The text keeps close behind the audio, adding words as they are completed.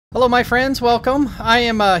Hello my friends, welcome. I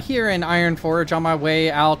am here in Ironforge on my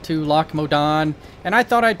way out to Loch Modan, and I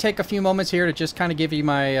thought I'd take a few moments here to just kind of give you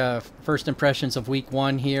my first impressions of week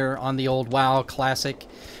 1 here on the old WoW Classic.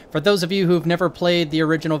 For those of you who've never played the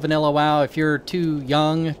original vanilla WoW, if you're too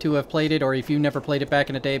young to have played it, or if you never played it back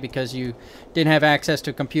in the day because you didn't have access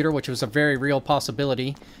to a computer, which was a very real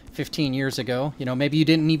possibility 15 years ago, you know, maybe you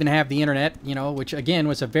didn't even have the internet, you know, which again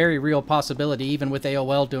was a very real possibility, even with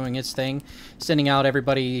AOL doing its thing, sending out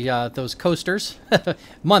everybody those coasters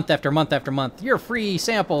month after month after month. Your free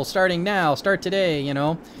sample starting now, start today, you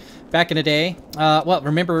know. Back in the day, well,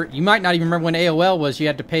 remember, you might not even remember when AOL was, you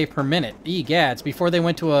had to pay per minute. Egads, before they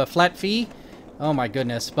went to a flat fee. Oh my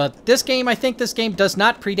goodness. But this game, I think this game does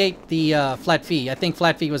not predate the flat fee. I think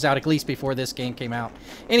flat fee was out at least before this game came out.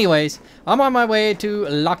 Anyways, I'm on my way to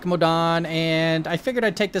Loch Modan, and I figured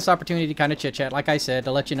I'd take this opportunity to kind of chit-chat, like I said,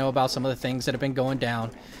 to let you know about some of the things that have been going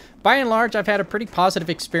down. By and large, I've had a pretty positive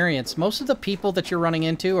experience. Most of the people that you're running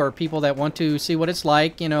into are people that want to see what it's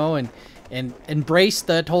like, you know, and embrace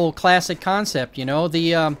that whole classic concept, you know.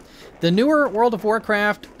 The newer World of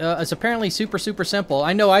Warcraft is apparently super simple.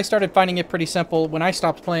 I know I started finding it pretty simple when I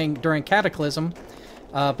stopped playing during Cataclysm,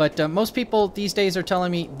 but most people these days are telling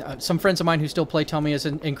me, some friends of mine who still play tell me it's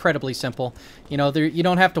incredibly simple. You know, you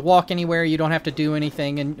don't have to walk anywhere, you don't have to do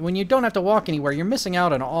anything, and when you don't have to walk anywhere, you're missing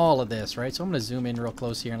out on all of this, right? So I'm going to zoom in real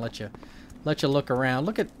close here and let you look around.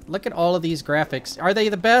 Look at all of these graphics. Are they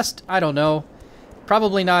the best? I don't know.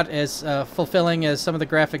 Probably not as fulfilling as some of the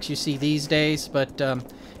graphics you see these days, but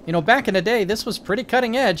you know, back in the day, this was pretty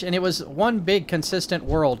cutting edge, and it was one big consistent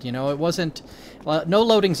world. You know, it wasn't no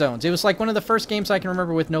loading zones. It was like one of the first games I can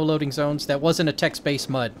remember with no loading zones that wasn't a text-based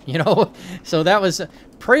MUD. You know, so that was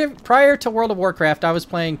prior to World of Warcraft. I was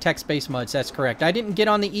playing text-based MUDs. That's correct. I didn't get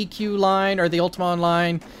on the EQ line or the Ultima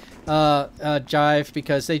Online jive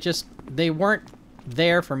because they weren't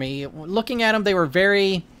there for me. Looking at them, they were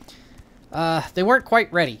very. They weren't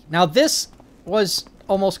quite ready. Now, this was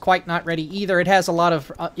almost quite not ready either. It has a lot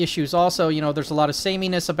of issues also. You know, there's a lot of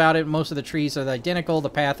sameness about it. Most of the trees are identical. The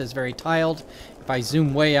path is very tiled. If I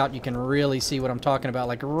zoom way out, you can really see what I'm talking about.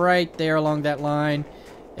 Like right there along that line.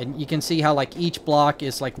 And you can see how like each block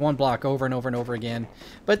is like one block over and over and over again.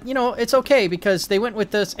 But, you know, it's okay because they went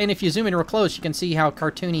with this. And if you zoom in real close, you can see how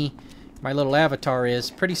cartoony my little avatar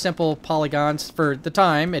is. Pretty simple polygons for the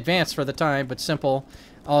time. Advanced for the time, but simple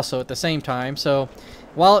also at the same time. So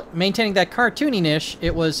while maintaining that cartoony-ish,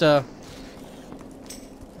 it was I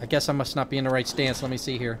guess I must not be in the right stance. Let me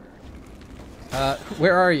see here.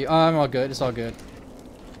 Where are you? Oh, I'm all good. It's all good.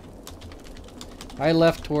 I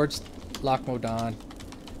left towards Loch Modan.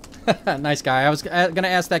 Nice guy. I was gonna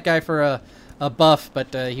ask that guy for a buff,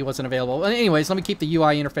 but he wasn't available. Well, anyways, let me keep the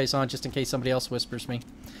UI interface on just in case somebody else whispers me.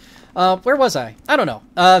 Where was I? I don't know.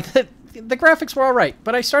 The graphics were all right,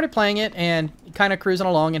 but I started playing it and kind of cruising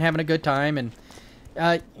along and having a good time. And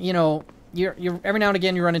you know, you're every now and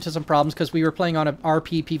again you run into some problems because we were playing on a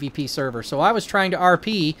RP PvP server. So I was trying to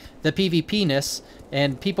RP the PvP-ness,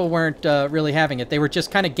 and people weren't really having it. They were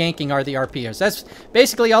just kind of ganking the RPers. That's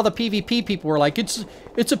basically all the PvP people were like. It's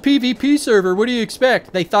a PvP server. What do you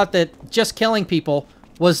expect? They thought that just killing people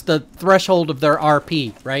was the threshold of their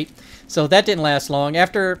RP, right? So that didn't last long.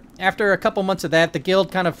 After a couple months of that, the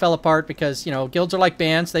guild kind of fell apart because, you know, guilds are like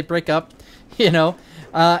bands. They break up, you know.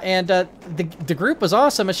 The group was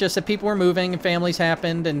awesome. It's just that people were moving and families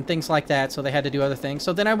happened and things like that, so they had to do other things.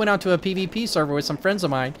 So then I went on to a PvP server with some friends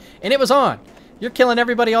of mine, and it was on. You're killing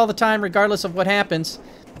everybody all the time regardless of what happens.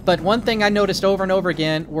 But one thing I noticed over and over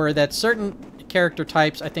again were that certain character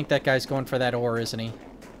types, I think that guy's going for that ore, isn't he?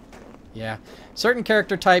 Yeah. Certain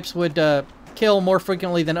character types would kill more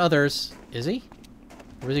frequently than others. Is he?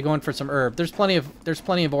 Or is he going for some herb? There's plenty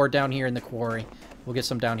of ore down here in the quarry. We'll get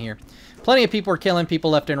some down here. Plenty of people are killing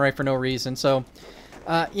people left and right for no reason. So,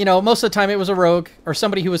 you know, most of the time it was a rogue or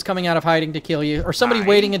somebody who was coming out of hiding to kill you, or somebody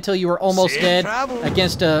waiting until you were almost dead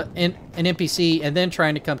against an NPC and then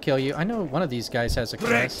trying to come kill you. I know one of these guys has a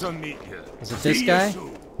class. Is it this guy?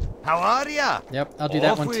 How are ya? Yep, I'll do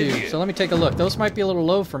that one too. So let me take a look. Those might be a little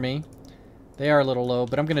low for me. They are a little low,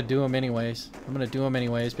 but I'm going to do them anyways.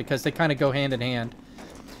 Because they kind of go hand in hand.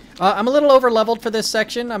 I'm a little over-leveled for this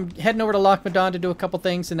section. I'm heading over to Loch Modan to do a couple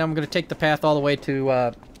things, and then I'm going to take the path all the way to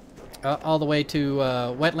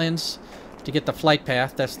wetlands to get the flight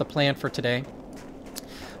path. That's the plan for today.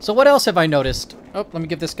 So what else have I noticed? Oh, let me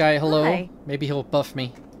give this guy a hello. Hi. Maybe he'll buff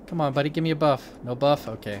me. Come on, buddy, give me a buff. No buff?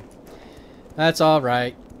 Okay. That's all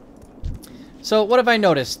right. So what have I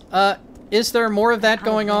noticed? Is there more of that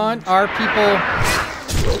going on? Are people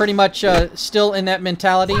pretty much still in that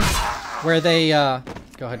mentality where they...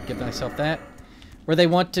 go ahead and give myself that. Where they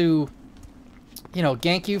want to you know,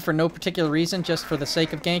 gank you for no particular reason, just for the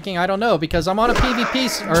sake of ganking. I don't know, because I'm on a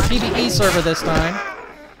PvP or a PvE server this time.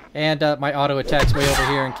 And my auto attack's way over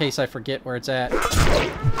here in case I forget where it's at.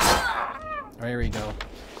 There we go.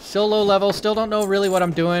 Still low level. Still don't know really what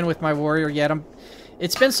I'm doing with my warrior yet.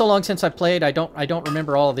 It's been so long since I played. I don't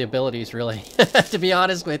remember all of the abilities really. To be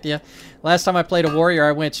honest with you, last time I played a warrior,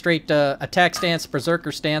 I went straight attack stance,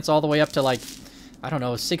 berserker stance, all the way up to like, I don't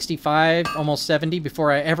know, 65, almost 70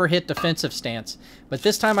 before I ever hit defensive stance. But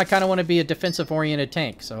this time I kind of want to be a defensive-oriented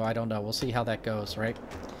tank, so I don't know. We'll see how that goes, right?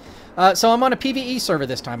 So I'm on a PvE server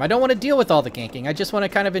this time. I don't want to deal with all the ganking. I just want to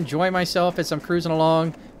kind of enjoy myself as I'm cruising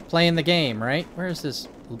along, playing the game, right? Where is this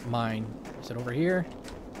mine? Is it over here?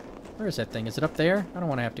 Where is that thing? Is it up there? I don't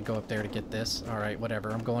want to have to go up there to get this. All right,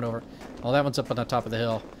 whatever. I'm going over. Oh, that one's up on the top of the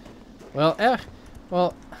hill. Well,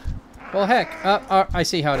 well, heck. I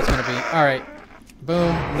see how it's going to be. All right.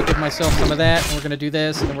 Boom. I'm going to give myself some of that, and we're going to do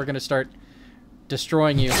this, and then we're going to start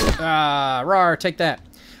destroying you. Ah, rawr, take that.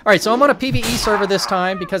 All right, so I'm on a PvE server this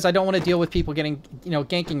time because I don't want to deal with people getting, you know,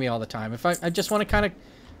 ganking me all the time. If I just want to kind of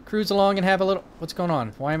cruise along and have a little... What's going on?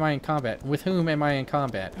 Why am I in combat? With whom am I in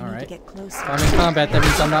combat? All right. If I'm in combat, that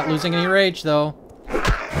means I'm not losing any rage, though.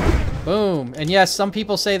 Boom. And yes, some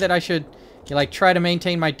people say that I should... like, try to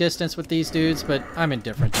maintain my distance with these dudes, but I'm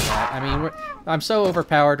indifferent to that. I mean, I'm so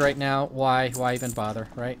overpowered right now. Why even bother,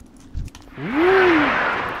 right? Woo!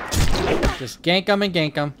 Just gank them and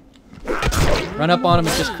gank them. Run up on them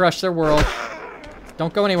and just crush their world.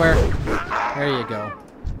 Don't go anywhere. There you go.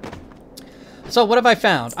 So what have I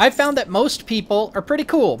found? I found that most people are pretty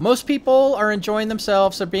cool. Most people are enjoying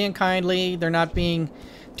themselves. They're being kindly. They're not being...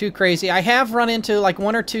 too crazy. I have run into like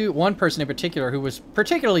one person in particular who was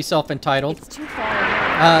particularly self-entitled.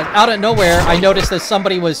 Out of nowhere, I noticed that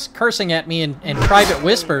somebody was cursing at me in private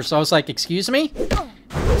whispers. So I was like, "Excuse me?"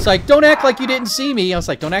 It's like, "Don't act like you didn't see me." I was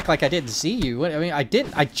like, "Don't act like I didn't see you." I mean, I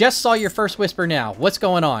didn't. I just saw your first whisper now. What's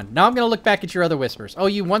going on? Now I'm gonna look back at your other whispers. Oh,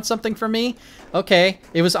 you want something from me? Okay.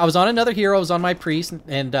 I was on another hero. I was on my priest,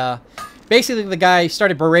 and basically, the guy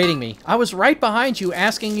started berating me. I was right behind you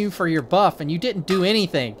asking you for your buff, and you didn't do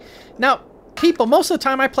anything. Now, people, most of the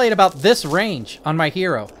time I played about this range on my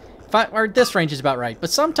hero. Or this range is about right.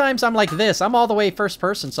 But sometimes I'm like this. I'm all the way first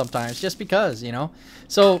person sometimes, just because, you know.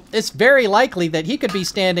 So, it's very likely that he could be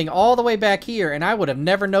standing all the way back here, and I would have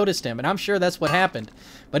never noticed him. And I'm sure that's what happened.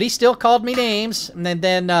 But he still called me names, and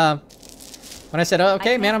then when I said, "Oh,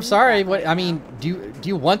 okay, man, I'm sorry. What? I mean, do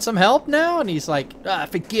you want some help now?" And he's like,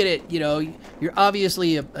 "Forget it. You know, you're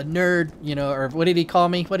obviously a nerd. You know, or what did he call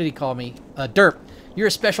me? What did he call me? A derp. You're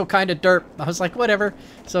a special kind of derp." I was like, "Whatever."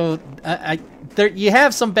 So you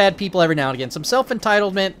have some bad people every now and again. Some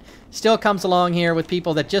self-entitlement still comes along here with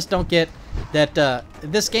people that just don't get that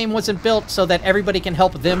this game wasn't built so that everybody can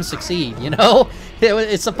help them succeed. You know,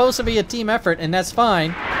 it's supposed to be a team effort, and that's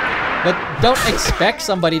fine. But don't expect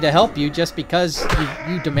somebody to help you just because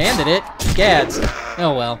you demanded it. Gads.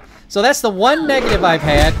 Oh well. So that's the one negative I've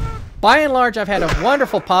had. By and large, I've had a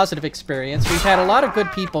wonderful positive experience. We've had a lot of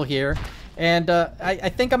good people here. And I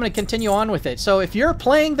think I'm going to continue on with it. So if you're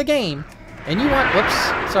playing the game and you want...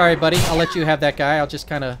 Whoops. Sorry, buddy. I'll let you have that guy. I'll just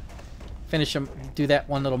kind of finish him. Do that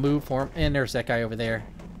one little move for him. And there's that guy over there.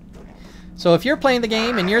 So if you're playing the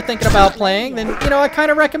game and you're thinking about playing, then, you know, I kind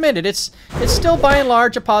of recommend it. It's still, by and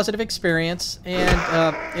large, a positive experience. And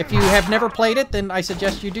if you have never played it, then I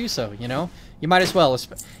suggest you do so, you know. You might as well.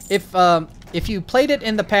 If you played it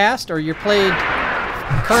in the past, or you played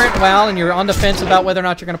current WoW and you're on the fence about whether or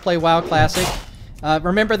not you're going to play WoW Classic,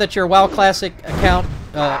 remember that your WoW Classic account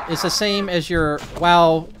is the same as your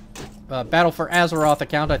WoW Battle for Azeroth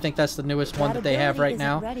account. I think that's the newest one that they have right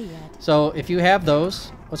now. So if you have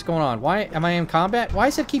those... What's going on? Why am I in combat? Why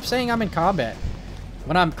does it keep saying I'm in combat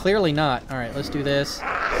when I'm clearly not? All right, let's do this.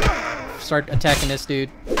 Start attacking this dude.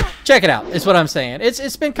 Check it out. Is what I'm saying.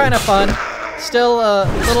 It's been kind of fun. Still a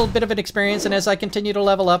little bit of an experience, and as I continue to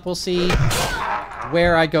level up, we'll see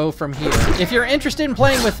where I go from here. If you're interested in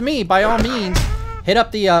playing with me, by all means, hit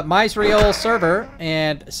up the Mysreal server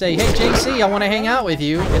and say, "Hey, JC, I want to hang out with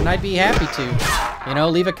you," and I'd be happy to. You know,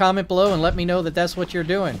 leave a comment below and let me know that that's what you're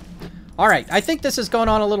doing. Alright, I think this is going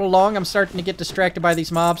on a little long. I'm starting to get distracted by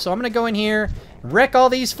these mobs, so I'm going to go in here, wreck all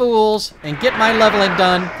these fools, and get my leveling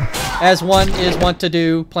done, as one is wont to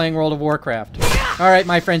do playing World of Warcraft. Alright,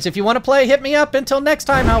 my friends, if you want to play, hit me up. Until next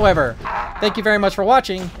time, however, thank you very much for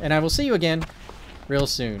watching, and I will see you again real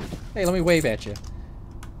soon. Hey, let me wave at you.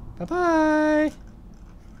 Bye-bye!